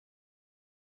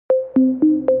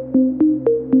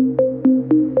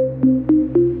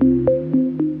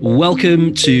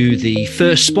Welcome to the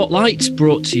first Spotlight,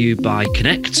 brought to you by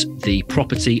Connect, the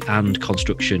property and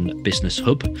construction business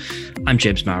hub. I'm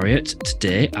James Marriott.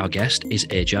 Today, our guest is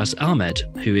Ajaz Ahmed,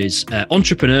 who is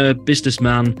entrepreneur,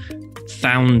 businessman,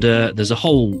 founder. There's a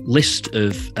whole list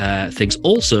of things,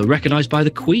 also recognised by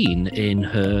the Queen in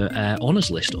her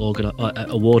honours list,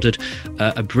 awarded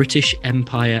a British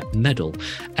Empire Medal.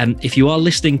 If you are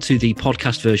listening to the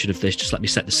podcast version of this, just let me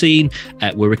set the scene.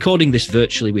 We're recording this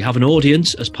virtually. We have an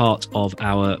audience as part of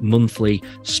our monthly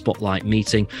Spotlight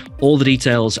meeting. All the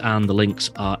details and the links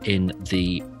are in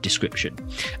the description.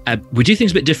 We do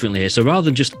things a bit differently here. So rather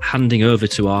than just handing over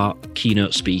to our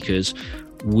keynote speakers,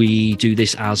 we do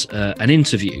this as an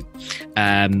interview.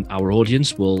 Our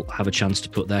audience will have a chance to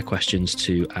put their questions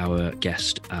to our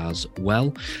guest as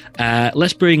well.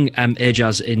 Let's bring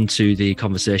Ajaz into the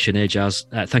conversation. Ajaz,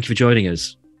 thank you for joining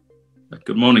us.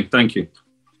 Good morning. Thank you.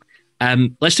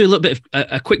 Let's do a little bit of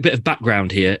a quick bit of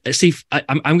background here. Steve,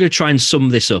 I'm going to try and sum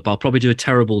this up. I'll probably do a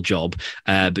terrible job,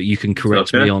 but you can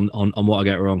correct me on what I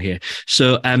get wrong here.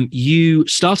 So you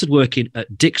started working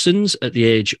at Dixon's at the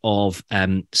age of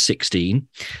 16,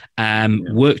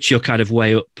 worked your kind of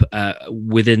way up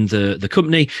within the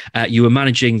company. You were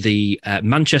managing the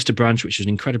Manchester branch, which was an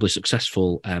incredibly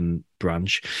successful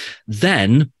branch.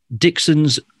 Then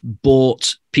Dixon's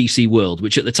bought PC World,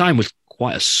 which at the time was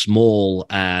quite a small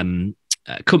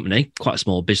company, quite a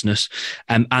small business,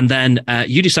 and then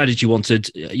you decided you wanted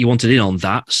in on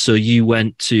that, so you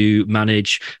went to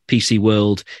manage PC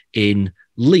World in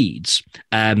Leeds.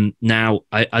 Now,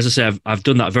 as I say, I've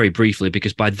done that very briefly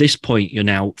because by this point you're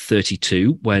now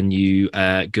 32 when you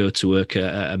go to work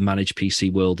and manage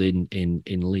PC World in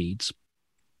Leeds.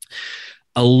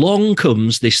 Along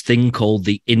comes this thing called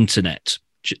the internet.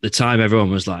 At the time, everyone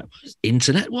was like,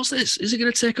 internet? What's this? Is it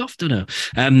going to take off? Don't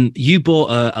know. You bought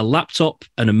a laptop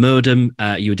and a modem.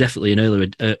 You were definitely an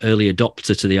early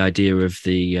adopter to the idea of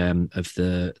the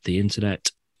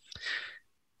internet.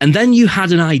 And then you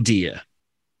had an idea.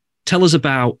 Tell us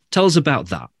about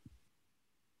that.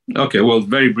 Okay, well,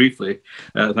 very briefly,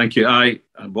 thank you. I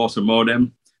bought a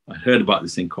modem. I heard about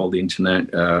this thing called the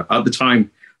internet. At the time,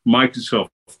 Microsoft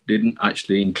didn't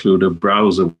actually include a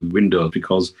browser with Windows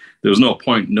because there was no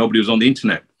point. Nobody was on the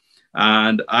internet.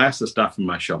 And I asked the staff in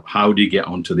my shop, how do you get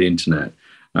onto the internet?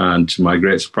 And to my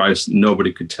great surprise,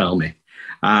 nobody could tell me.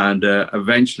 And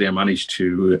eventually I managed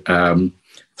to,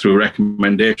 through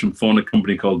recommendation, phone a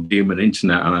company called Demon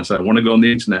Internet. And I said, I want to go on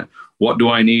the internet. What do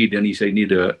I need? And he said, you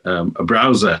need a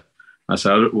browser. I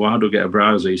said, well, how do I get a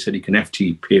browser? He said, you can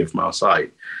FTP from our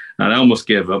site. And I almost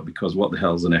gave up because what the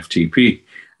hell is an FTP?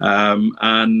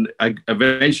 And I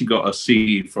eventually got a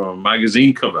CD from a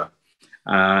magazine cover,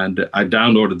 and I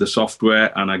downloaded the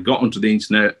software and I got onto the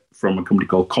internet from a company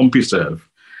called CompuServe.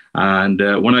 And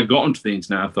when I got onto the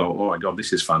internet, I thought, oh my God,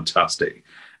 this is fantastic.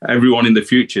 Everyone in the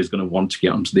future is going to want to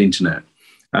get onto the internet.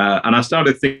 And I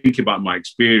started thinking about my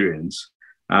experience,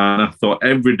 and I thought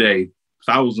every day,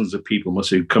 thousands of people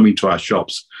must be coming to our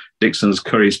shops, Dixon's,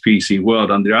 Curry's, PC World,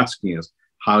 and they're asking us,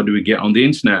 how do we get on the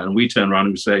internet? And we turn around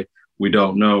and we say, we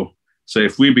don't know. So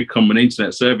if we become an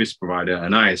internet service provider,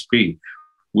 an ISP,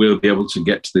 we'll be able to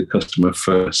get to the customer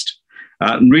first.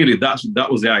 And really, that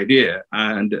was the idea.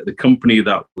 And the company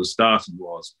that was started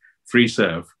was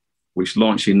FreeServe, which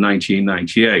launched in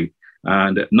 1998.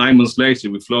 And 9 months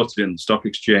later, we floated in the stock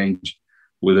exchange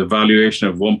with a valuation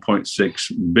of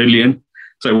 1.6 billion.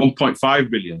 So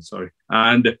 1.5 billion, sorry.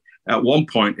 And at one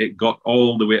point, it got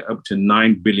all the way up to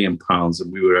 £9 billion.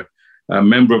 And we were a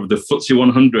member of the FTSE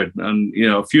 100. And,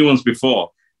 a few months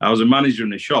before, I was a manager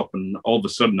in a shop, and all of a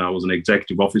sudden I was an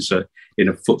executive officer in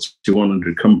a FTSE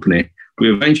 100 company.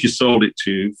 We eventually sold it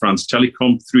to France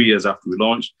Telecom 3 years after we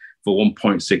launched for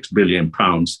 £1.6 billion.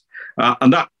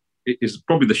 And that is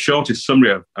probably the shortest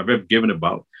summary I've ever given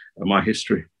about my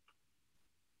history.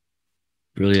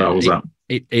 Brilliant. So that was that.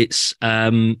 It's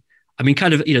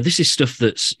kind of, this is stuff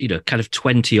that's, kind of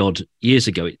 20 odd years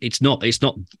ago. It's not,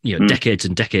 decades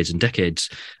and decades and decades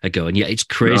ago. And yet it's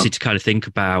crazy to kind of think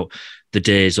about the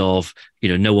days of,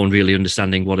 no one really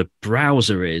understanding what a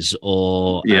browser is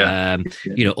or,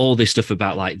 all this stuff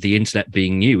about like the internet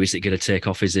being new. Is it going to take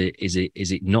off? Is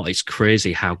it not? It's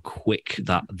crazy how quick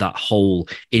that whole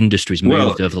industry's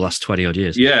moved over the last 20 odd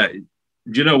years. Yeah.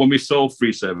 Do you know, when we sold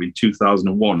FreeServe in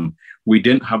 2001, we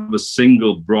didn't have a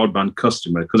single broadband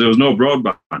customer because there was no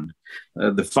broadband.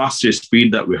 The fastest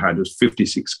speed that we had was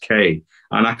 56K.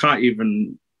 And I can't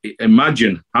even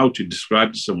imagine how to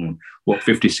describe to someone what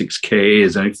 56K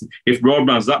is. And if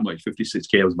broadband is that much,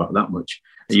 56K was about that much.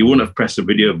 And you wouldn't have pressed a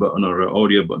video button or an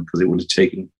audio button because it would have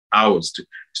taken hours to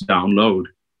download.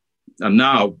 And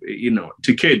now,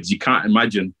 to kids, you can't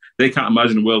imagine they can't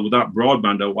imagine a world without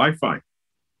broadband or Wi-Fi.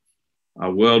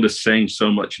 Our world has changed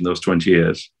so much in those 20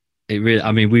 years. It really,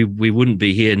 I mean, we wouldn't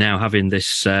be here now having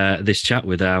this this chat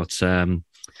without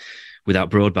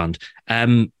broadband.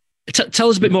 Tell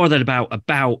us a bit more then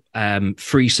about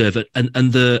FreeServe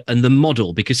and the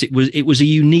model, because it was a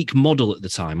unique model at the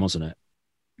time, wasn't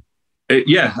it?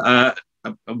 Yeah.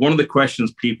 One of the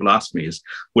questions people ask me is,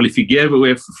 well, if you gave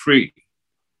away for free,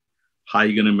 how are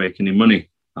you going to make any money?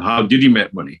 How did you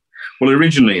make money? Well,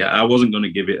 originally, I wasn't going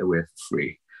to give it away for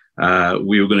free.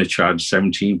 We were going to charge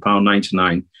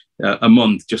 £17.99 a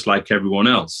month, just like everyone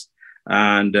else.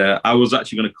 And I was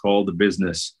actually going to call the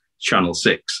business Channel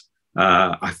 6.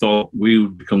 I thought we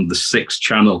would become the sixth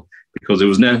channel because it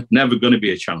was never going to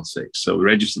be a Channel 6. So we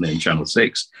registered in Channel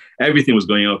 6. Everything was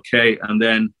going okay. And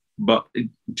then, but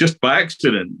just by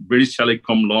accident, British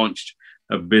Telecom launched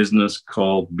a business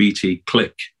called BT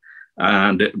Click.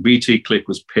 And BT Click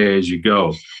was pay as you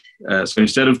go. So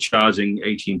instead of charging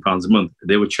 £18 a month,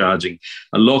 they were charging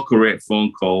a local rate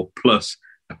phone call plus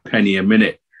a penny a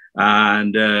minute.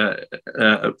 And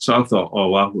so I thought, oh,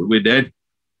 well, we're dead.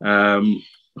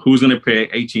 Who's going to pay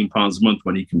 £18 a month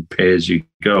when you can pay as you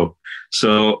go?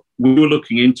 So we were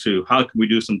looking into how can we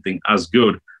do something as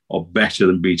good or better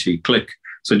than BT Click.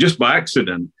 So just by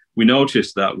accident, we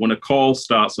noticed that when a call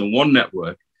starts on one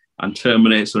network and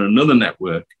terminates on another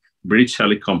network, British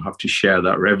Telecom have to share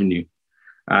that revenue.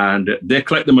 And they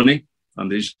collect the money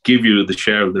and they just give you the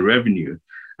share of the revenue.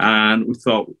 And we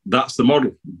thought, that's the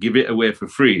model. Give it away for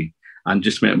free and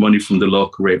just make money from the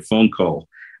local rate phone call.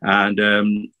 And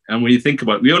when you think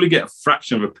about it, we only get a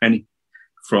fraction of a penny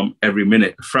from every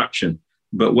minute, a fraction.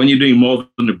 But when you're doing more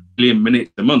than 1 billion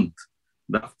minutes a month,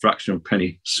 that fraction of a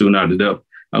penny soon added up.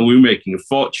 And we were making a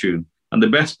fortune. And the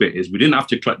best bit is we didn't have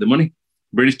to collect the money.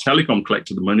 British Telecom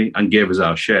collected the money and gave us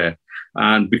our share.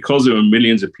 And because there were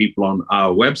millions of people on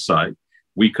our website,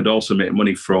 we could also make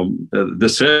money from the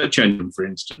search engine, for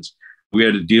instance. We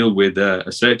had a deal with a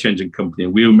search engine company,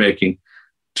 and we were making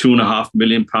 £2.5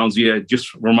 million a year just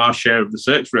from our share of the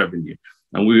search revenue.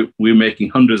 And we were making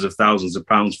hundreds of thousands of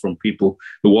pounds from people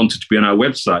who wanted to be on our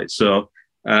website. So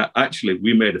actually,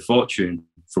 we made a fortune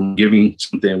from giving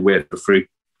something away for free.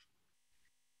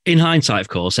 In hindsight, of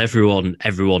course, everyone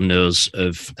knows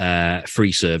of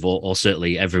FreeServe, or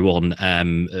certainly everyone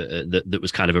that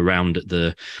was kind of around at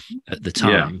the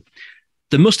time. Yeah.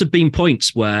 There must have been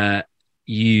points where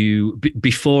you,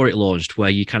 before it launched, where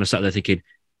you kind of sat there thinking,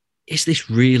 is this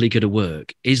really going to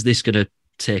work? Is this going to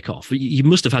take off? You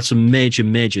must have had some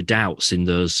major doubts in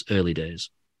those early days.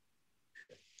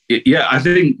 Yeah, I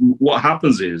think what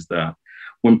happens is that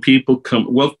when people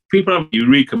people have a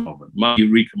eureka moment. My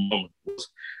eureka moment was,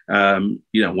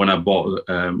 when I bought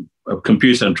a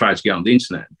computer and tried to get on the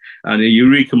internet. And a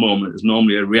eureka moment is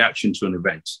normally a reaction to an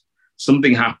event.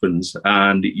 Something happens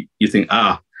and you think,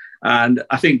 and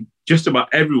I think just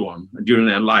about everyone during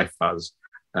their life has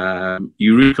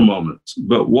eureka moments.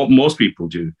 But what most people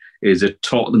do is they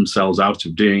talk themselves out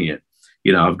of doing it.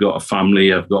 You know, I've got a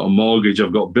family, I've got a mortgage,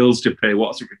 I've got bills to pay.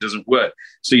 What if it doesn't work?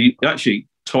 So you actually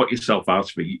talk yourself out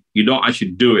of it. You don't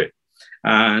actually do it.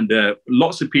 And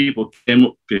lots of people came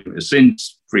up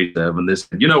since FreeServe and they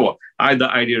said, you know what, I had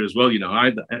that idea as well. But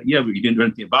you didn't do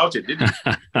anything about it, did you?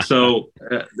 So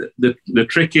the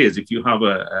trick is, if you have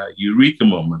a eureka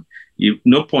moment, you've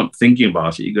no point thinking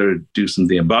about it. You've got to do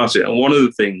something about it. And one of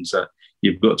the things that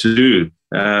you've got to do,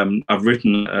 I've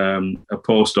written a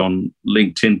post on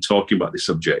LinkedIn talking about this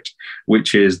subject,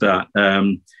 which is that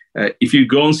if you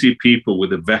go and see people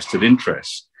with a vested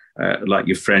interest, like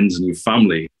your friends and your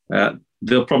family,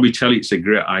 they'll probably tell you it's a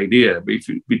great idea. But if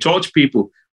you talk to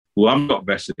people who haven't got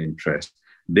vested interest,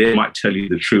 they might tell you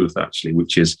the truth, actually,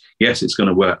 which is, yes, it's going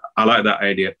to work. I like that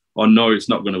idea. Or no, it's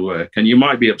not going to work. And you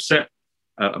might be upset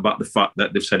about the fact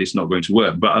that they've said it's not going to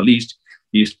work. But at least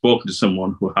you've spoken to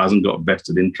someone who hasn't got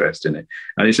vested interest in it.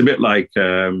 And it's a bit like,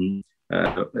 the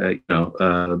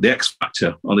X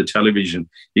Factor on the television.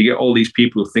 You get all these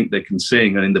people who think they can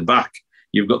sing. And in the back,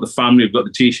 you've got the family, you've got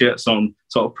the T-shirts on,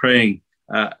 sort of praying.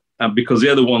 And because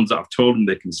they're the ones that have told them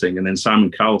they can sing. And then Simon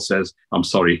Cowell says, I'm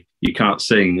sorry, you can't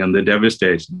sing. And they're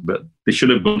devastated. But they should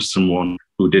have gone to someone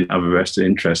who didn't have a vested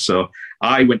interest. So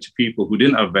I went to people who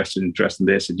didn't have a vested interest and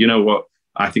they said, you know what,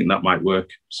 I think that might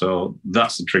work. So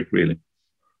that's the trick, really.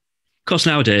 Of course,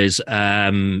 nowadays,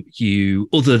 you,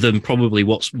 other than probably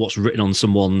what's written on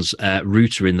someone's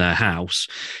router in their house,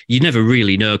 you never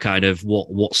really know kind of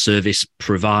what service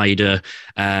provider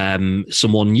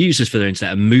someone uses for their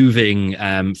internet. And moving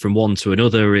from one to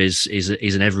another is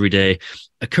an everyday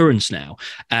occurrence now.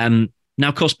 Now,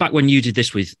 of course, back when you did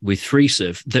this with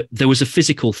FreeServe, there was a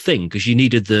physical thing because you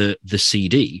needed the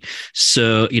CD.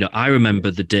 So, I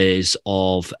remember the days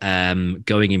of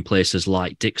going in places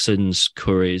like Dixon's,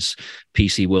 Curry's,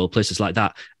 PC World, places like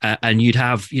that, and you'd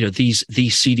have these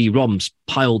CD-ROMs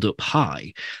piled up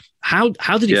high. How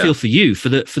did it feel for you, for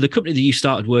the company that you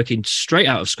started working straight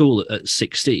out of school at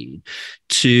 16,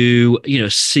 to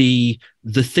see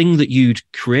the thing that you'd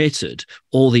created,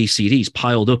 all these CDs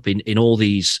piled up in all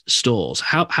these stores?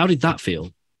 How did that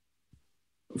feel?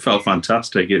 It felt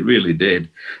fantastic. It really did,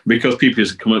 because people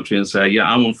used to come up to me and say,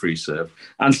 "Yeah, I'm on FreeServe,"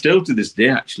 and still to this day,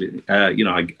 actually,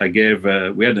 I gave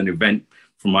we had an event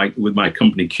with my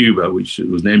company Cuba, which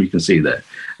was name you can see there,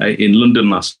 in London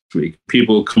last week.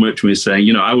 People come up to me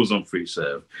saying, I was on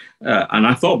FreeServe, and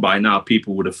I thought by now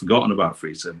people would have forgotten about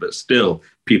FreeServe, but still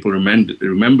people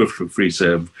remember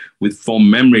FreeServe with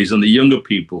fond memories. And the younger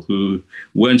people who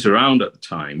weren't around at the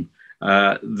time,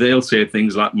 they'll say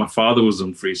things like, "My father was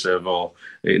on FreeServe," or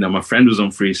 "My friend was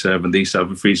on FreeServe, and they used to have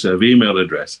a FreeServe email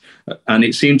address," and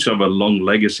it seemed to have a long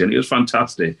legacy, and it was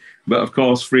fantastic. But of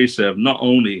course, FreeServe not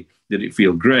only did it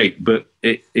feel great, but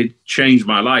it changed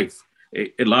my life.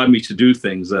 It allowed me to do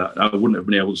things that I wouldn't have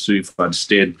been able to do if I'd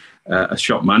stayed a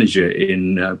shop manager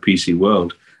in PC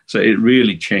World. So it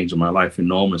really changed my life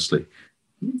enormously.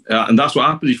 And that's what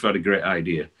happens if you had a great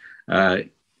idea.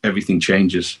 Everything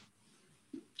changes.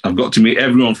 I've got to meet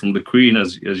everyone from the Queen,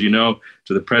 as you know,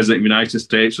 to the President of the United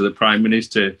States, to the Prime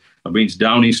Minister. I've been to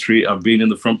Downing Street. I've been in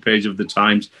the front page of the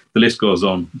Times. The list goes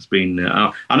on. It's been,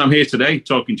 and I'm here today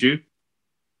talking to you.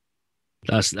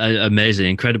 That's amazing,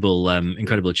 incredible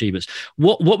achievements.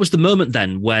 What was the moment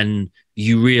then when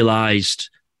you realised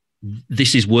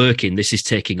this is working, this is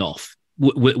taking off?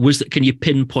 Can you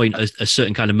pinpoint a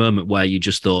certain kind of moment where you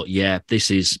just thought, yeah,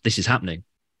 this is happening?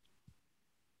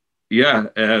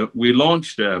 Yeah, we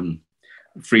launched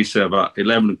FreeServe at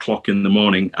 11 o'clock in the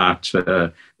morning at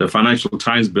the Financial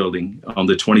Times building on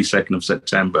the 22nd of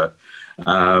September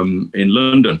in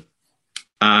London,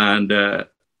 and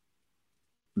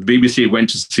the BBC went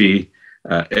to see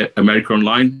America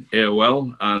Online,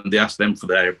 AOL, and they asked them for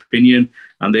their opinion,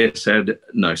 and they said,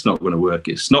 "No, it's not going to work.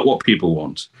 It's not what people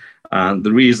want." And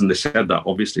the reason they said that,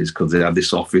 obviously, is because they had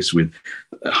this office with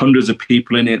hundreds of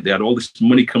people in it. They had all this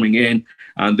money coming in,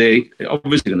 and they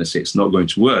obviously going to say it's not going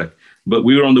to work. But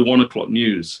we were on the 1 o'clock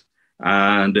news,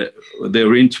 and they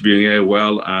were interviewing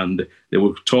AOL, and they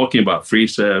were talking about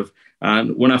FreeServe.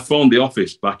 And when I phoned the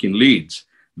office back in Leeds,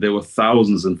 there were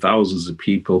thousands and thousands of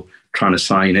people trying to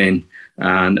sign in.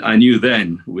 And I knew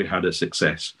then we had a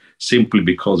success, simply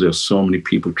because there were so many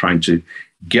people trying to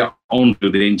get onto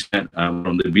the internet and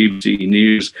on the BBC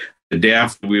News. The day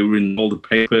after, we were in all the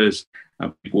papers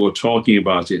and people were talking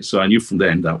about it. So I knew from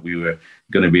then that we were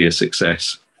going to be a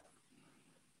success.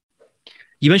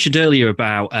 You mentioned earlier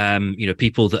about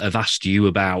people that have asked you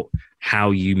about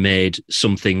how you made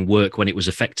something work when it was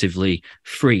effectively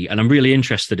free, and I'm really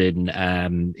interested in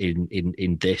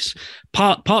this.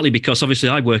 Partly because obviously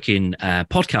I work in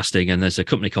podcasting, and there's a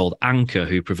company called Anchor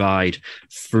who provide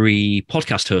free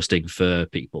podcast hosting for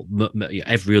people.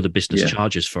 Every other business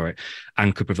charges for it.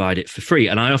 Anchor provide it for free,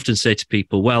 and I often say to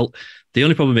people, well, the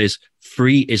only problem is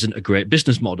free isn't a great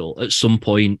business model. At some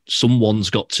point,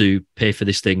 someone's got to pay for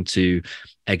this thing to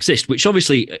exist, which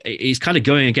obviously is kind of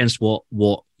going against what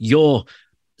you're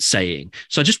saying.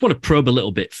 So I just want to probe a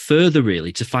little bit further,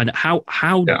 really, to find out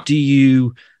how do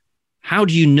you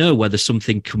know whether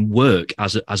something can work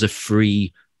as a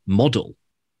free model?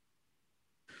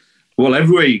 Well,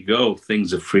 everywhere you go,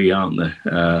 things are free, aren't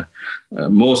they?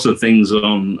 Most of the things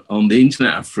on the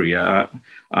internet are free. As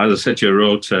I said to you, I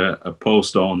wrote a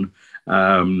post on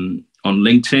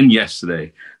LinkedIn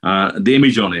yesterday. The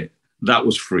image on it, that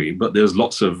was free, but there's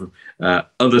lots of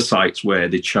other sites where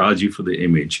they charge you for the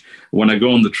image. When I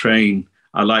go on the train,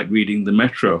 I like reading the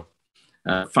Metro.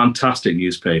 Fantastic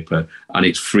newspaper, and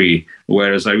it's free.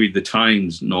 Whereas I read the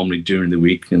Times normally during the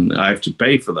week, and I have to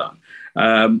pay for that.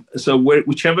 So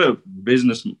whichever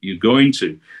business you're going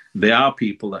to, there are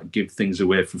people that give things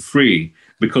away for free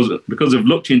because they've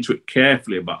looked into it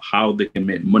carefully about how they can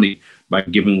make money by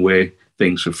giving away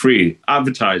things for free.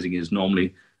 Advertising is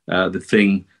normally the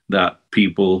thing that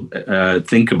people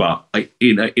think about.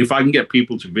 If I can get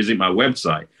people to visit my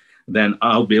website, then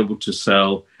I'll be able to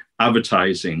sell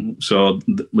advertising. So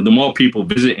the more people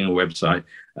visiting a website,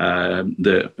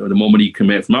 the more money you can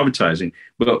make from advertising.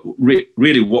 But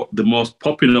really what the most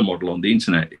popular model on the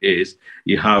internet is,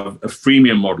 you have a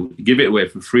freemium model. You give it away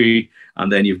for free, and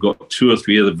then you've got 2 or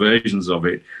 3 other versions of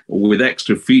it with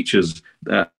extra features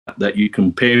that you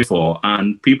can pay for.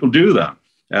 And people do that.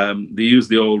 They use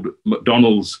the old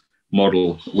McDonald's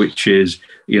model, which is,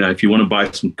 if you want to buy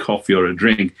some coffee or a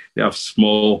drink, they have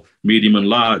small, medium, and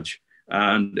large.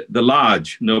 And the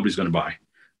large, nobody's going to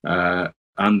buy.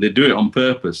 And they do it on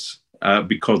purpose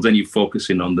because then you focus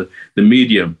in on the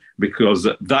medium, because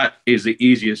that is the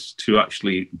easiest to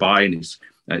actually buy, and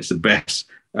it's the best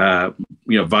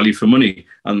value for money.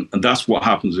 And that's what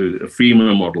happens with a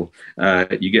freemium model.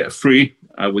 You get a free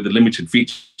with the limited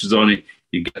features on it.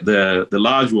 You get the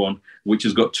large one, which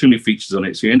has got too many features on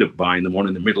it. So you end up buying the one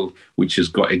in the middle, which has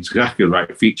got exactly the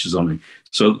right features on it.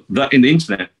 So that in the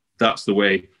internet, that's the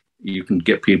way you can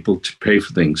get people to pay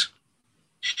for things.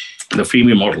 The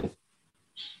freemium model.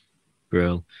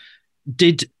 Bro.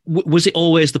 Was it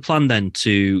always the plan then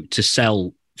to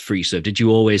sell FreeServe? Did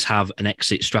you always have an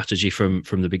exit strategy from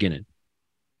the beginning?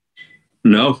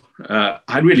 No,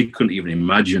 I really couldn't even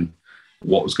imagine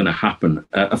what was going to happen.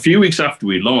 A few weeks after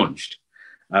we launched,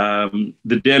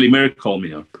 the Daily Mirror called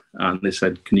me up and they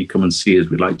said, "Can you come and see us?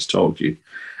 We'd like to talk to you."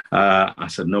 I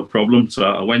said, "No problem." So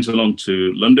I went along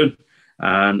to London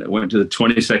and went to the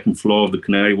 22nd floor of the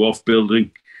Canary Wharf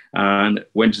building and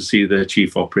went to see the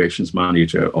chief operations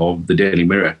manager of the Daily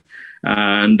Mirror.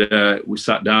 And we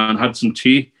sat down, had some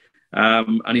tea,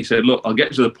 and he said, "Look, I'll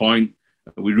get to the point.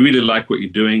 We really like what you're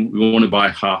doing. We want to buy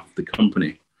half the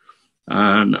company."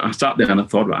 And I sat there and I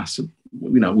thought, I said,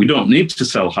 we don't need to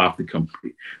sell half the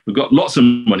company. We've got lots of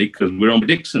money because we're on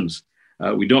Dixon's.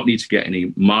 We don't need to get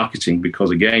any marketing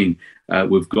because, again,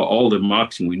 we've got all the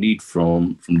marketing we need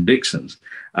from Dixon's.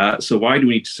 So why do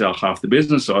we need to sell half the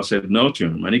business? So I said no to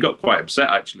him. And he got quite upset,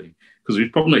 actually, because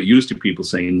he's probably not used to people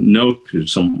saying no to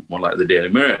someone like the Daily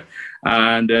Mirror.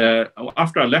 And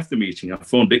after I left the meeting, I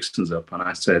phoned Dixon's up and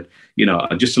I said,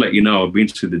 just to let you know, I've been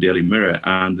to the Daily Mirror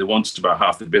and they wanted to buy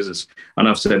half the business. And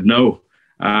I've said no.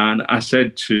 And I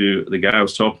said to the guy I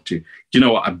was talking to, "Do you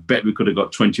know what? I bet we could have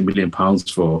got £20 million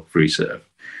for FreeServe."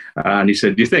 And he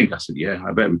said, "Do you think?" I said, "Yeah,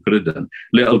 I bet we could have done."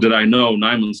 Little did I know,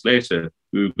 9 months later,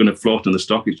 we were going to float on the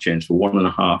stock exchange for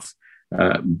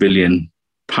 £1.5 billion.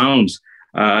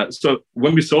 So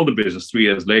when we sold the business 3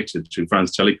 years later to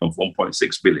France Telecom for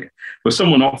 £1.6 billion, but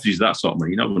someone offers you that sort of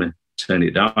money, you're not going to turn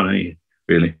it down, are you?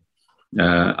 Really?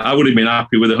 I would have been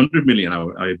happy with 100 million,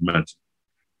 I imagine.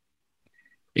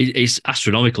 It's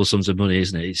astronomical sums of money,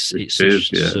 isn't it? It's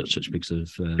such big sort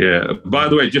of... Yeah. By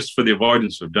the way, just for the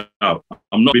avoidance of doubt,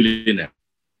 I'm not a billionaire.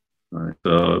 Right?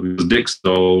 So Dick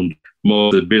owned more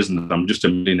of the business. I'm just a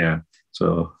millionaire.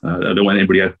 So I don't want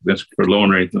anybody else for a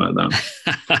loan or anything like that.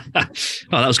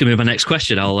 Well, that was going to be my next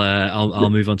question. I'll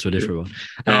move on to a different one.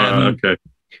 Okay.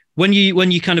 When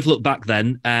you kind of look back,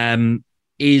 then,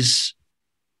 is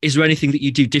there anything that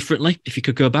you do differently if you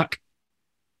could go back?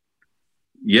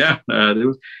 Yeah,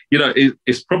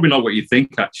 it's probably not what you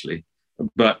think, actually,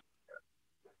 but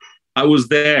I was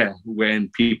there when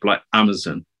people like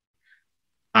Amazon,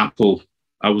 Apple,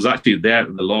 I was actually there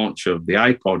at the launch of the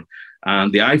iPod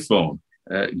and the iPhone,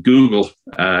 Google,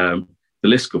 the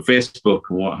list of Facebook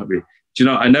and what have you. Do you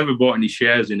know, I never bought any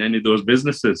shares in any of those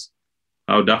businesses.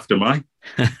 How daft am I?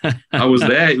 I was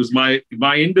there. It was my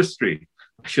industry.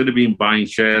 I should have been buying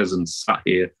shares and sat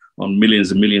here on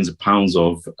millions and millions of pounds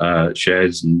of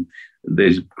shares in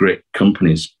these great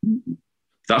companies.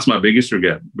 That's my biggest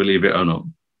regret, believe it or not.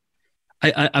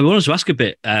 I wanted to ask a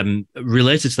bit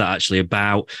related to that, actually,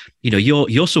 about,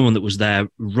 you're someone that was there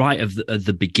right at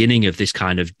the beginning of this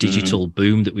kind of digital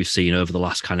boom that we've seen over the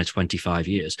last kind of 25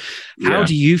 years. How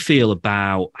do you feel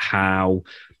about how,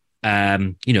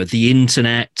 the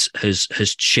internet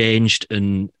has changed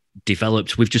and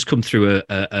developed? We've just come through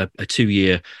a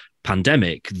 2-year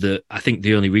pandemic that I think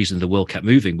the only reason the world kept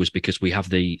moving was because we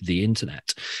have the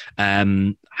internet.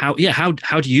 How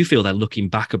do you feel then, looking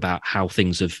back, about how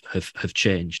things have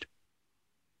changed?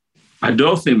 I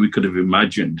don't think we could have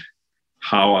imagined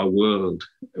how our world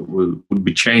would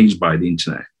be changed by the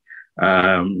internet.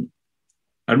 I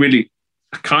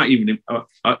can't even,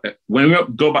 when we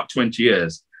go back 20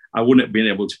 years, I wouldn't have been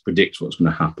able to predict what's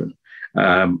going to happen.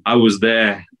 I was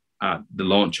there at the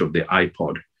launch of the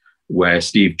iPod, where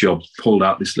Steve Jobs pulled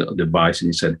out this little device and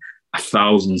he said,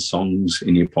 1,000 songs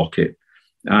in your pocket.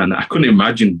 And I couldn't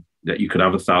imagine that you could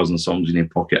have 1,000 songs in your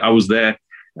pocket. I was there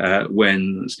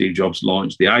when Steve Jobs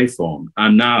launched the iPhone.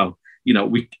 And now,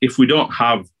 if we don't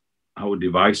have our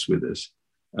device with us,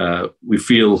 we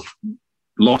feel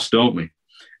lost, don't we?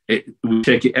 We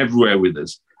take it everywhere with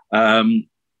us.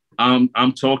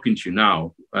 I'm talking to you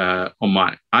now on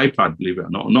my iPad, believe it or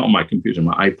not on my computer,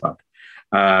 my iPad.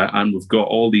 And we've got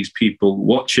all these people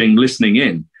watching, listening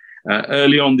in.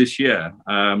 Early on this year,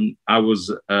 I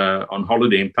was on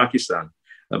holiday in Pakistan.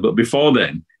 But before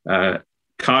then,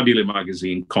 Car Dealer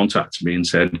magazine contacted me and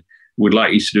said, would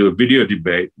like you to do a video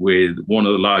debate with one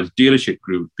of the large dealership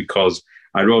groups, because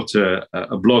I wrote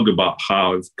a blog about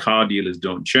how if car dealers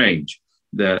don't change,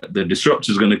 the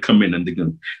disruptor is going to come in and they're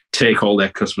going to take all their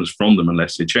customers from them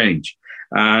unless they change.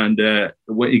 And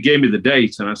when he gave me the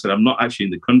date, and I said, I'm not actually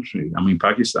in the country, I'm in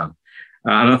Pakistan.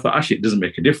 And I thought, actually, it doesn't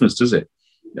make a difference, does it?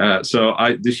 So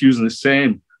I just using the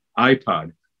same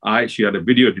iPad, I actually had a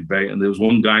video debate, and there was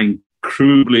one guy in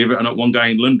Crewe, believe it or not, one guy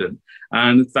in London,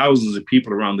 and thousands of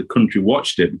people around the country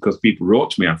watched it because people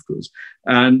wrote to me afterwards.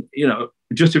 And, you know,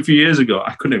 just a few years ago,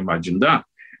 I couldn't imagine that.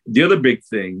 The other big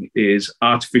thing is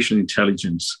artificial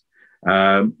intelligence.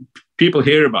 People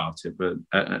hear about it, but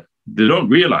they don't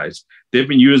realize they've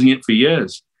been using it for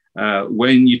years.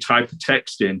 When you type a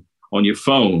text in on your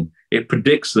phone, it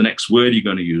predicts the next word you're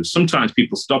going to use. Sometimes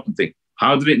people stop and think,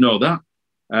 how did it know that?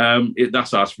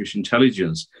 That's artificial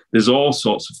intelligence. There's all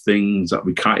sorts of things that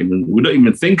we don't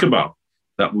even think about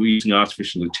that we're using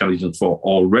artificial intelligence for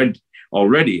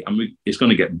already. And it's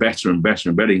going to get better and better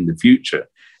and better in the future.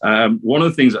 One of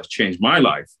the things that's changed my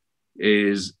life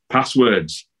is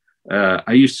passwords.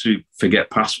 I used to forget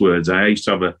passwords. I used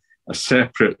to have a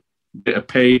separate bit of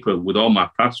paper with all my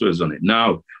passwords on it.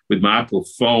 Now, with my Apple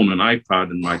phone and iPad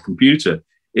and my computer,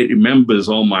 it remembers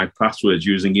all my passwords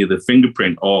using either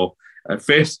fingerprint or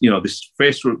this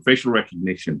facial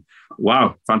recognition.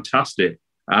 Wow, fantastic.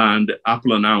 And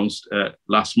Apple announced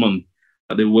last month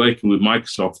that they're working with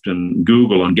Microsoft and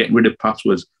Google on getting rid of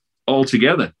passwords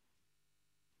altogether.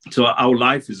 So our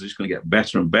life is just going to get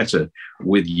better and better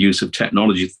with use of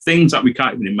technology, things that we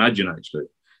can't even imagine, actually.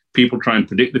 People try and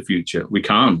predict the future. We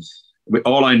can't.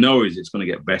 All I know is it's going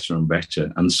to get better and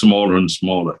better and smaller and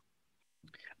smaller.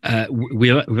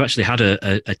 We've actually had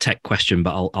a tech question,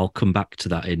 but I'll come back to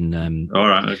that in all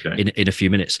right, okay, in a few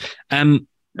minutes.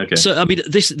 Okay. So I mean,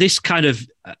 this kind of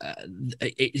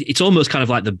it's almost kind of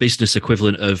like the business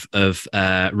equivalent of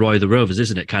Roy the Rovers,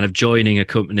 isn't it? Kind of joining a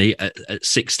company at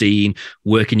 16,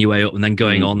 working your way up, and then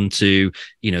going on to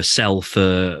sell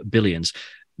for billions.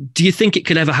 Do you think it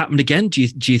could ever happen again? Do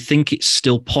you think it's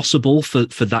still possible for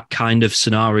that kind of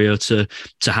scenario to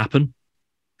happen?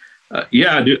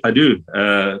 Yeah, I do.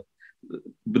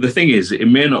 But the thing is, it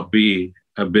may not be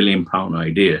a £1 billion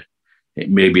idea. It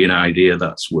may be an idea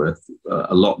that's worth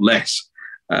a lot less.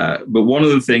 But one of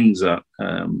the things that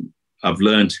I've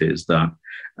learned is that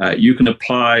you can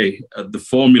apply the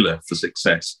formula for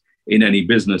success in any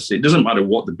business. It doesn't matter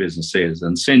what the business is.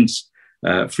 And since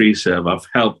FreeServe, I've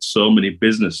helped so many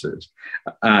businesses,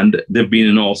 and they've been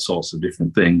in all sorts of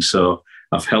different things. So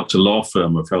I've helped a law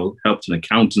firm, I've helped an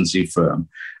accountancy firm,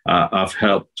 I've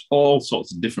helped all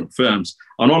sorts of different firms.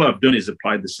 And all I've done is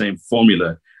applied the same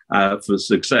formula for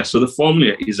success. So the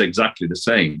formula is exactly the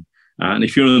same. And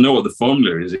if you want to know what the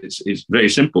formula is, it's very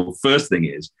simple. First thing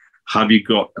is, have you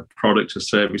got a product or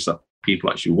service that people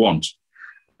actually want?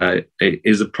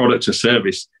 Is a product or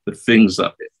service the things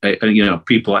that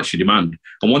people actually demand?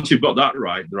 And once you've got that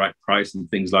right, the right price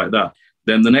and things like that,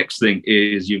 then the next thing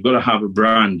is you've got to have a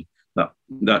brand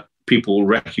that people will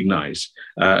recognize.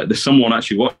 There's someone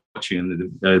actually watching,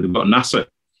 and they've got NASA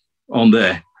on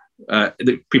there.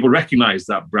 People recognize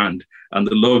that brand and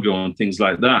the logo and things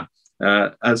like that.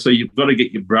 And so you've got to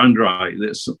get your brand right.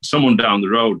 There's someone down the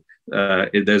road.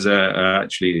 There's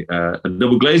actually a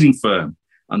double glazing firm,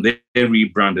 and they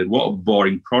rebranded. What a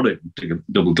boring product,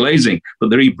 double glazing, but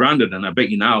they rebranded, and I bet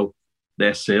you now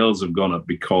their sales have gone up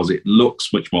because it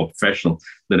looks much more professional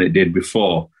than it did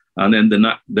before. And then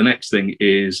the next thing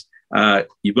is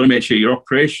you've got to make sure your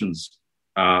operations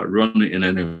are run in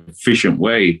an efficient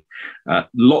way.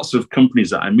 Lots of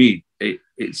companies that I meet,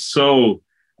 it's so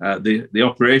the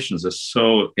operations are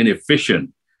so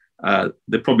inefficient.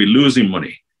 They're probably losing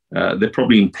money. They're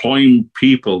probably employing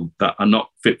people that are not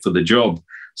fit for the job.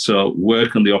 So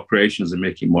work on the operations and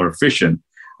make it more efficient.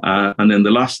 And then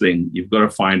the last thing, you've got to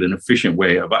find an efficient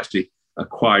way of actually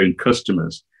acquiring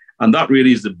customers. And that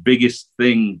really is the biggest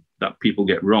thing that people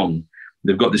get wrong.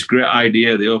 They've got this great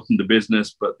idea, they open the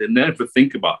business, but they never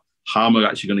think about how am I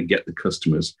actually going to get the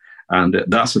customers. And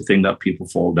that's the thing that people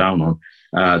fall down on.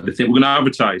 They think we're going to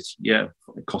advertise. Yeah,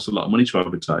 it costs a lot of money to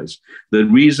advertise. The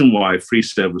reason why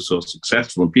FreeServe was so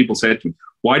successful, and people said to me,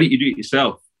 why didn't you do it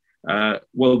yourself?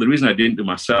 Well, the reason I didn't do it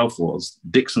myself was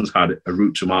Dixon's had a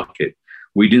route to market.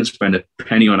 We didn't spend a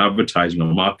penny on advertising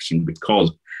or marketing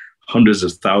because hundreds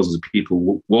of thousands of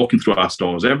people walking through our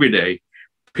stores every day,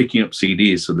 picking up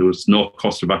CDs. So there was no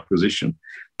cost of acquisition.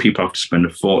 People have to spend a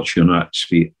fortune on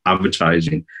actually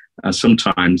advertising. And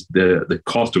sometimes the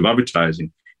cost of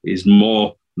advertising is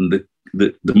more than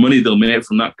the money they'll make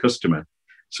from that customer.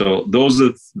 So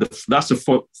that's a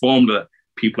formula that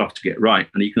people have to get right.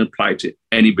 And you can apply it to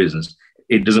any business.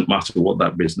 it doesn't matter what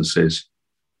that business is.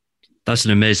 That's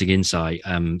an amazing insight.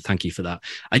 Thank you for that.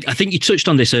 I think you touched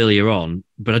on this earlier on,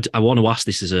 but I want to ask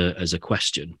this as a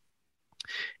question.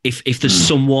 If there's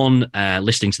someone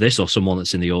listening to this, or someone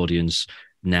that's in the audience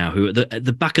now who at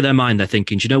the back of their mind, they're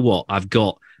thinking, do you know what? I've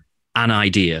got an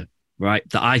idea, right,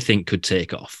 that I think could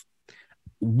take off.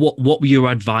 What would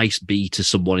your advice be to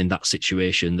someone in that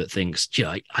situation that thinks,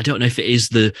 yeah, I don't know if it is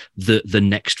the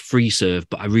next free serve,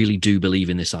 but I really do believe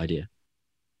in this idea?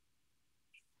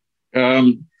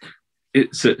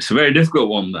 It's a very difficult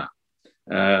one,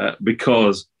 that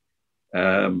because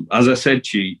as I said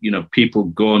to you, you know, people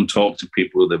go and talk to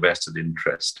people with a vested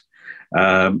interest.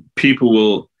 People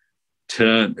will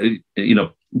turn, you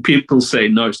know, people say,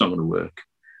 no, it's not going to work.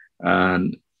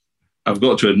 And I've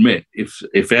got to admit, if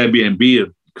Airbnb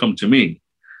had come to me,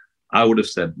 I would have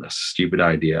said, that's a stupid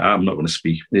idea. I'm not going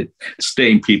to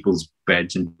stay in people's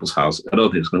beds, in people's houses. I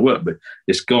don't think it's going to work, but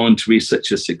it's going to be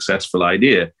such a successful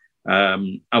idea.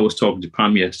 I was talking to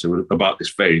Pam yesterday about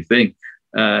this very thing.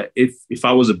 If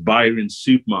I was a buyer in a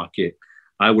supermarket,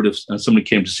 I would have, and somebody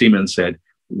came to see me and said,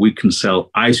 we can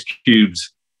sell ice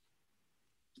cubes.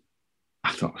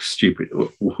 I thought, stupid.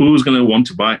 Who's going to want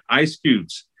to buy ice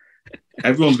cubes?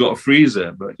 Everyone's got a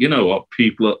freezer, but you know what?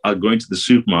 People are going to the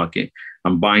supermarket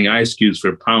and buying ice cubes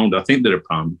for £1. I think they're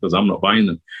 £1 because I'm not buying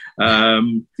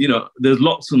them. You know, there's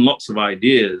lots and lots of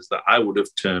ideas that I would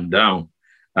have turned down.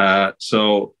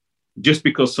 So just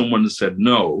because someone has said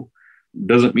no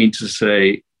doesn't mean to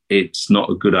say it's not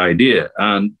a good idea.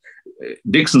 And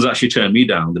Dixon's actually turned me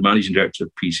down. The managing director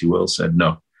of PC World said,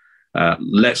 no,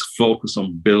 let's focus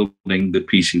on building the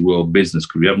PC World business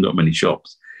because we haven't got many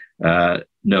shops.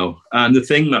 No. And the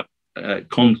thing that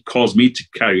caused me to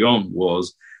carry on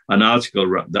was an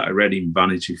article that I read in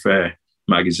Vanity Fair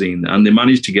magazine. And they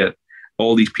managed to get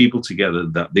all these people together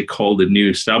that they called the new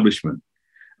establishment.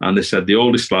 And they said the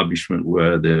old establishment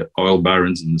were the oil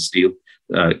barons and the steel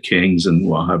kings and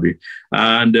what have you.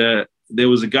 And there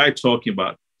was a guy talking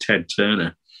about Ted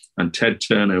Turner. And Ted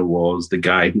Turner was the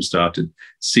guy who started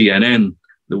CNN,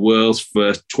 the world's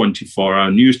first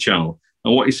 24-hour news channel.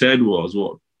 And what he said was,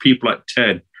 what people like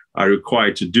Ted are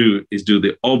required to do is do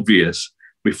the obvious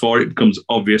before it becomes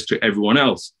obvious to everyone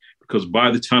else. Because by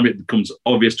the time it becomes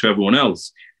obvious to everyone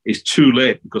else, it's too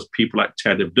late because people like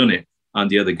Ted have done it and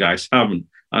the other guys haven't.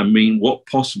 I mean, what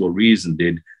possible reason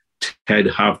did Ted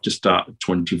have to start a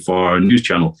 24-hour news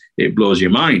channel? It blows your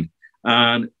mind.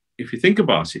 And if you think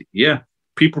about it, yeah,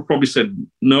 people probably said,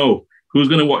 no, who's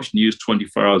going to watch news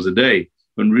 24 hours a day?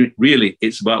 When really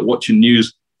it's about watching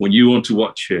news when you want to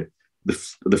watch it.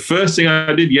 The first thing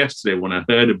I did yesterday when I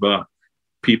heard about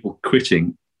people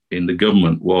quitting in the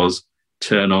government was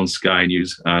turn on Sky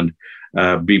News and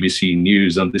BBC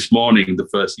News. And this morning, the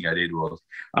first thing I did was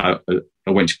I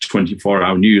went to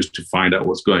 24-hour news to find out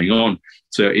what's going on.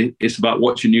 So it's about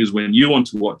watching news when you want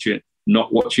to watch it,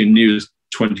 not watching news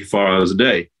 24 hours a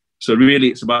day. So really,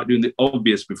 it's about doing the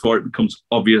obvious before it becomes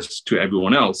obvious to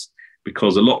everyone else,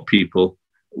 because a lot of people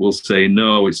will say,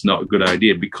 no, it's not a good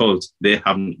idea because they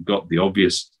haven't got the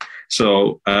obvious.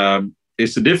 So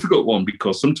it's a difficult one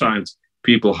because sometimes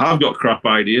people have got crap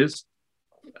ideas,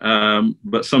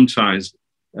 but sometimes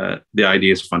the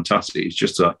idea is fantastic. It's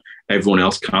just that everyone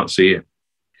else can't see it.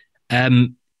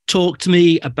 Talk to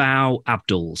me about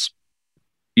Abdul's.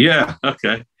 Yeah,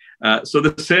 okay. So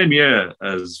the same year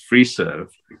as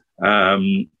FreeServe,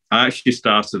 I actually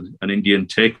started an Indian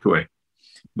takeaway,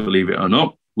 believe it or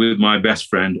not, with my best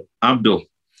friend, Abdul.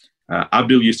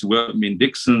 Abdul used to work with me in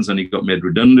Dixon's and he got made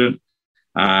redundant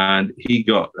and he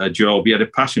got a job. He had a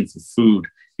passion for food.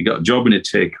 He got a job in a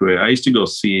takeaway. I used to go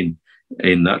see him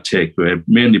in that takeaway,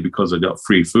 mainly because I got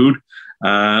free food.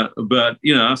 But,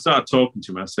 you know, I started talking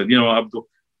to him. I said, you know, Abdul,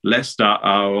 let's start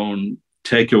our own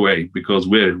takeaway because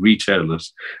we're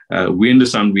retailers. We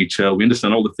understand retail. We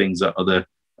understand all the things that other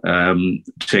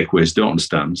takeaways don't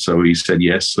understand. So he said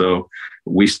yes. So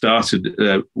we decided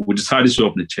to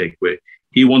open a takeaway.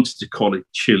 He wanted to call it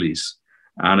Chili's.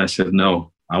 And I said,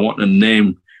 no, I want a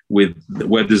name where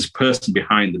there's a person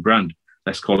behind the brand.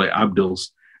 Let's call it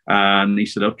Abdul's. And he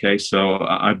said, okay. So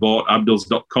I bought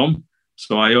Abdul's.com.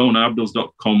 So I own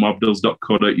Abdul's.com,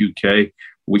 Abdul's.co.uk,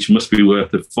 which must be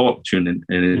worth a fortune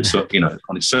in you know,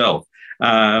 on itself.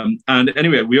 And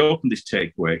anyway, we opened this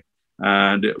takeaway.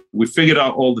 And we figured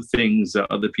out all the things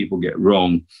that other people get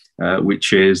wrong,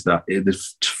 which is that the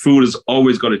food has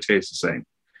always got to taste the same.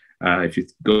 If you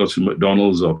go to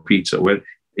McDonald's or pizza, where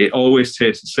it always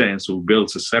tastes the same. So we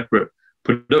built a separate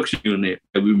production unit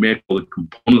where we make all the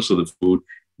components of the food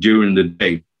during the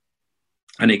day.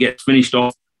 And it gets finished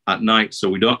off at night. So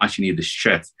we don't actually need a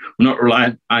chef. We're not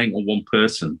relying on one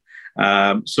person.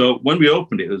 So when we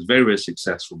opened it, it was very, very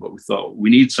successful, but we thought we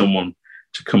need someone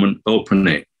to come and open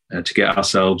it to get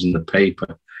ourselves in the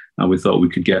paper. And we thought we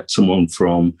could get someone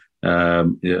from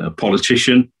a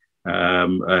politician,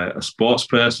 a sports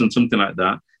person, something like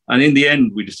that. And in the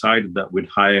end, we decided that we'd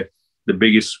hire the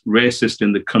biggest racist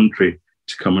in the country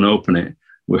to come and open it.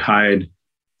 We hired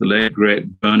the late,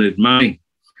 great Bernard Manning,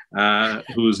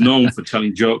 who was known for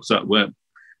telling jokes that weren't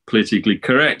politically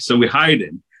correct. So we hired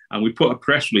him and we put a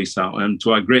press release out. And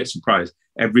to our great surprise,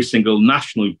 every single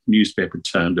national newspaper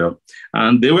turned up.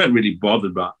 And they weren't really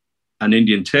bothered about an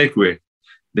Indian takeaway.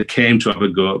 They came to have a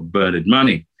go at Bernard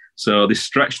Manning. So this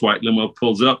stretched white limo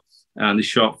pulls up and the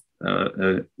shop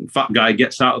fat guy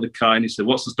gets out of the car and he said,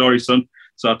 "What's the story, son?"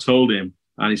 So I told him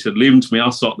and he said, "Leave them to me,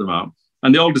 I'll sort them out."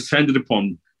 And they all descended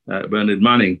upon Bernard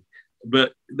Manning.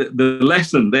 But the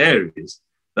lesson there is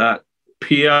that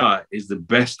PR is the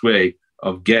best way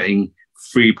of getting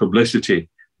free publicity.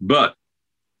 But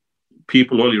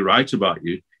people only write about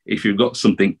you if you've got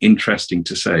something interesting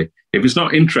to say. If it's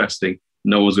not interesting,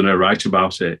 no one's going to write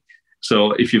about it.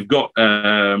 So if you've got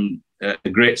a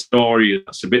great story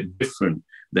that's a bit different,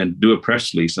 then do a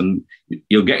press release and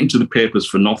you'll get into the papers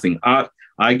for nothing.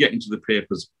 I get into the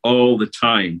papers all the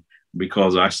time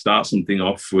because I start something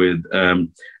off with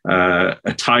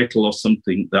a title or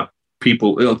something that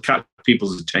it'll catch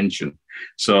people's attention.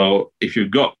 So if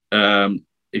you've got,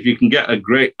 if you can get a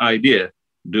great idea,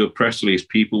 do a press release,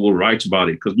 people will write about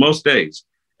it. Because most days,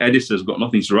 editors got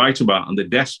nothing to write about and they're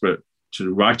desperate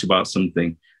to write about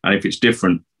something. And if it's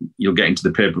different, you'll get into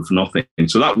the paper for nothing.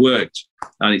 So that worked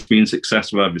and it's been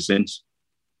successful ever since.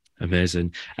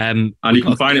 Amazing. And you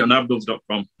can find it on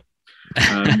abdulls.com.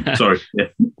 Sorry. Yeah.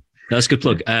 That's a good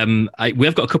plug. We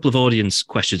have got a couple of audience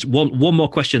questions. One more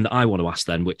question that I want to ask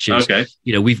then, which is, okay.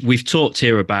 You know, we've talked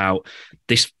here about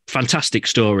this fantastic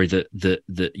story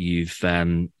that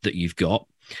you've got.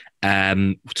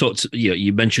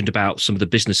 You mentioned about some of the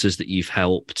businesses that you've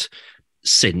helped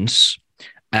since.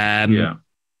 Yeah.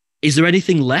 Is there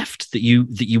anything left that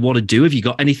you want to do? Have you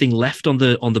got anything left on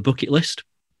the bucket list?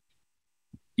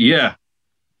 Yeah.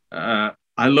 I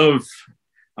don't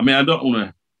want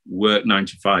to work 9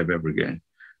 to 5 ever again.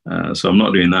 So I'm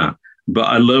not doing that. But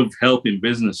I love helping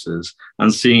businesses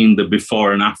and seeing the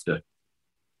before and after.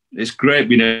 It's great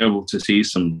being able to see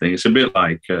something. It's a bit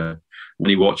like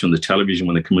when you watch on the television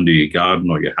when they come into your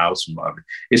garden or your house and whatever.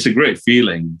 It's a great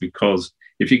feeling because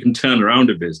if you can turn around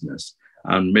a business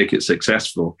and make it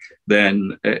successful,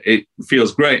 then it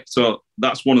feels great. So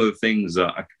that's one of the things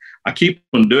that I keep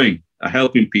on doing,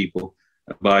 helping people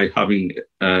by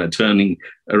turning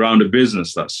around a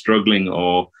business that's struggling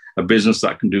or a business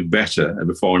that can do better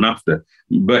before and after.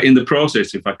 But in the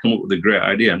process, if I come up with a great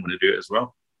idea, I'm going to do it as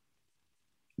well.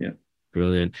 Yeah.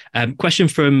 Brilliant. Question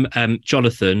from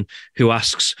Jonathan, who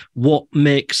asks, what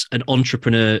makes an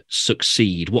entrepreneur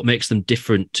succeed? What makes them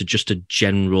different to just a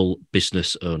general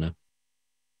business owner?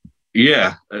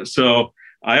 Yeah. So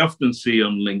I often see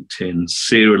on LinkedIn,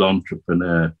 serial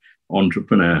entrepreneur,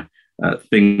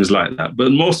 things like that.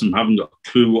 But most of them haven't got a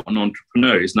clue what an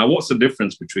entrepreneur is. Now, what's the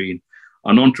difference between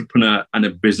an entrepreneur and a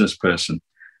business person?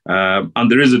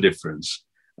 And there is a difference.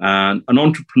 And an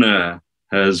entrepreneur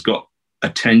has got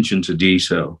attention to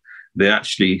detail. They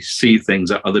actually see things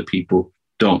that other people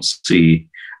don't see.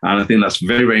 And I think that's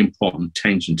very, very important,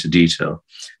 attention to detail.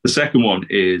 The second one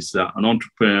is that an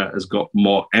entrepreneur has got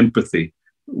more empathy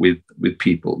with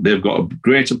people. They've got a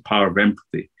greater power of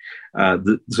empathy.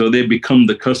 So they become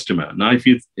the customer. Now, if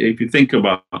you think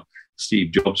about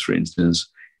Steve Jobs, for instance,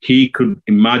 he could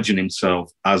imagine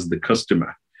himself as the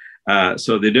customer.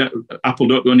 So Apple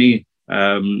don't do any,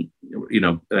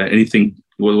 anything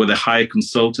where they hire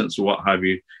consultants or what have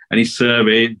you, any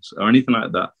surveys or anything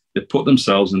like that. They put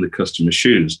themselves in the customer's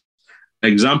shoes. An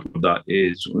example of that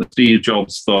is when Steve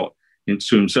Jobs thought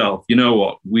to himself, you know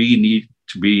what, we need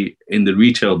to be in the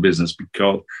retail business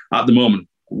because at the moment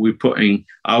we're putting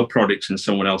our products in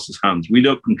someone else's hands. We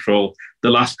don't control the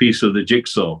last piece of the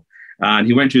jigsaw. And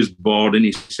he went to his board and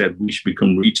he said, we should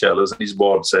become retailers. And his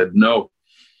board said no,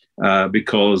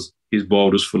 because his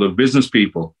board was full of business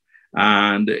people.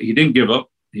 And he didn't give up.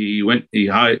 He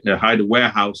hired a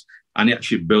warehouse and he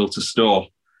actually built a store.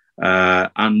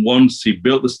 And once he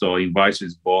built the store, he invited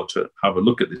his board to have a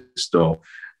look at the store.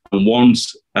 And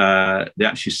once they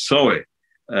actually saw it,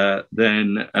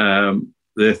 then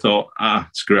they thought,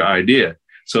 it's a great idea.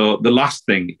 So the last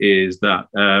thing is that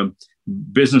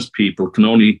business people can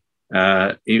only,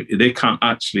 they can't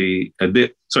actually,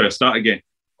 I'll start again.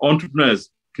 Entrepreneurs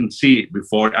can see it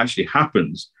before it actually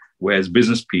happens, whereas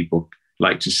business people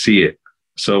like to see it.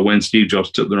 So when Steve Jobs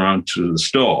took them around to the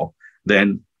store,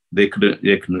 then they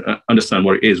can understand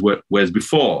what it is. Whereas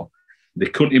before, they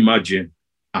couldn't imagine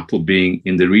Apple being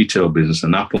in the retail business,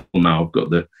 and Apple now have got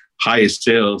the highest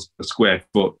sales per square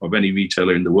foot of any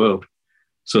retailer in the world.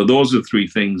 So those are three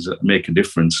things that make a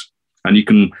difference. And you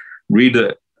can read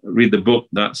the book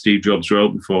that Steve Jobs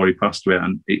wrote before he passed away,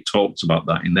 and it talks about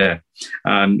that in there.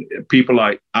 And people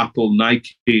like Apple,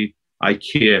 Nike,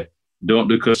 IKEA don't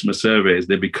do customer surveys;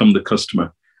 they become the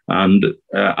customer. And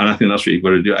I think that's what you've got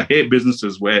to do. I hate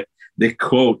businesses where they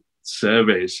quote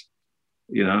surveys.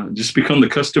 Just become the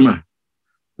customer.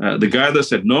 The guy that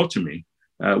said no to me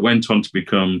went on to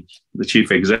become the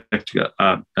chief executive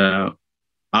at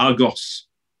Argos.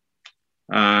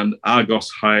 And Argos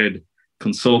hired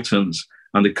consultants,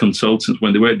 and the consultants,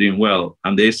 when they weren't doing well,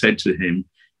 and they said to him,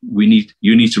 you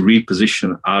need to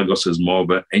reposition Argos as more of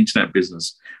an internet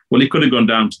business. Well, he could have gone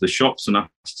down to the shops and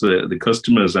asked the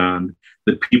customers and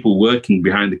the people working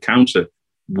behind the counter,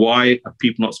 why are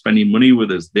people not spending money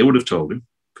with us? They would have told him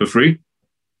for free.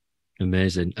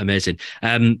 Amazing.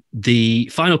 The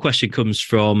final question comes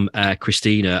from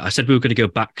Christina. I said we were going to go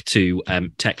back to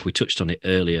tech. We touched on it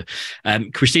earlier.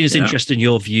 Christina's interested in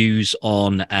your views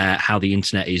on how the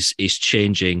internet is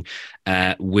changing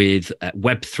with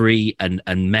Web3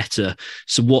 and Meta.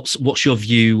 So what's your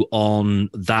view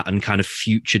on that and kind of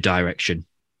future direction?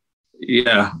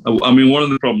 Yeah, I mean, one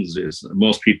of the problems is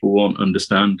most people won't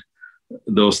understand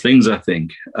those things, I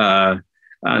think.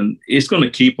 And it's going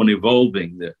to keep on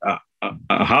evolving.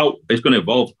 How it's going to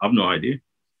evolve, I have no idea, to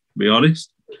be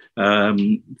honest.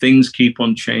 Things keep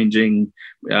on changing.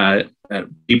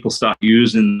 People start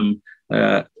using them.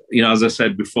 As I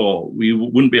said before, we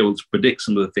wouldn't be able to predict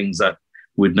some of the things that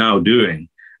we're now doing.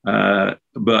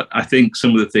 But I think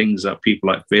some of the things that people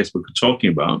like Facebook are talking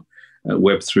about,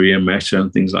 Web3 and Meta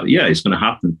and things like that, it's going to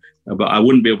happen. But I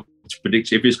wouldn't be able to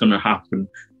predict if it's going to happen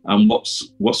and what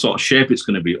sort of shape it's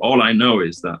going to be. All I know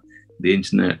is that the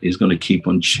internet is going to keep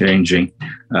on changing.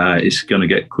 It's going to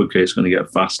get quicker. It's going to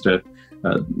get faster.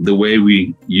 The way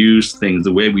we use things,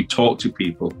 the way we talk to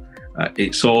people,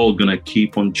 it's all going to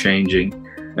keep on changing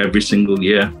every single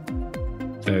year.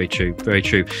 Very true. Very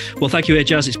true. Well, thank you,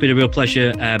 Ajaz. It's been a real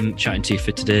pleasure chatting to you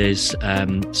for today's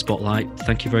Spotlight.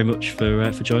 Thank you very much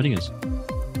for joining us.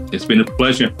 It's been a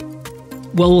pleasure.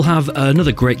 Well, we'll have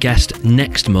another great guest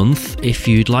next month. If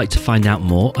you'd like to find out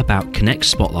more about Connect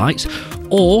Spotlights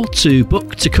or to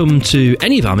book to come to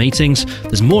any of our meetings,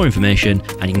 there's more information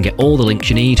and you can get all the links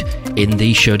you need in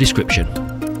the show description.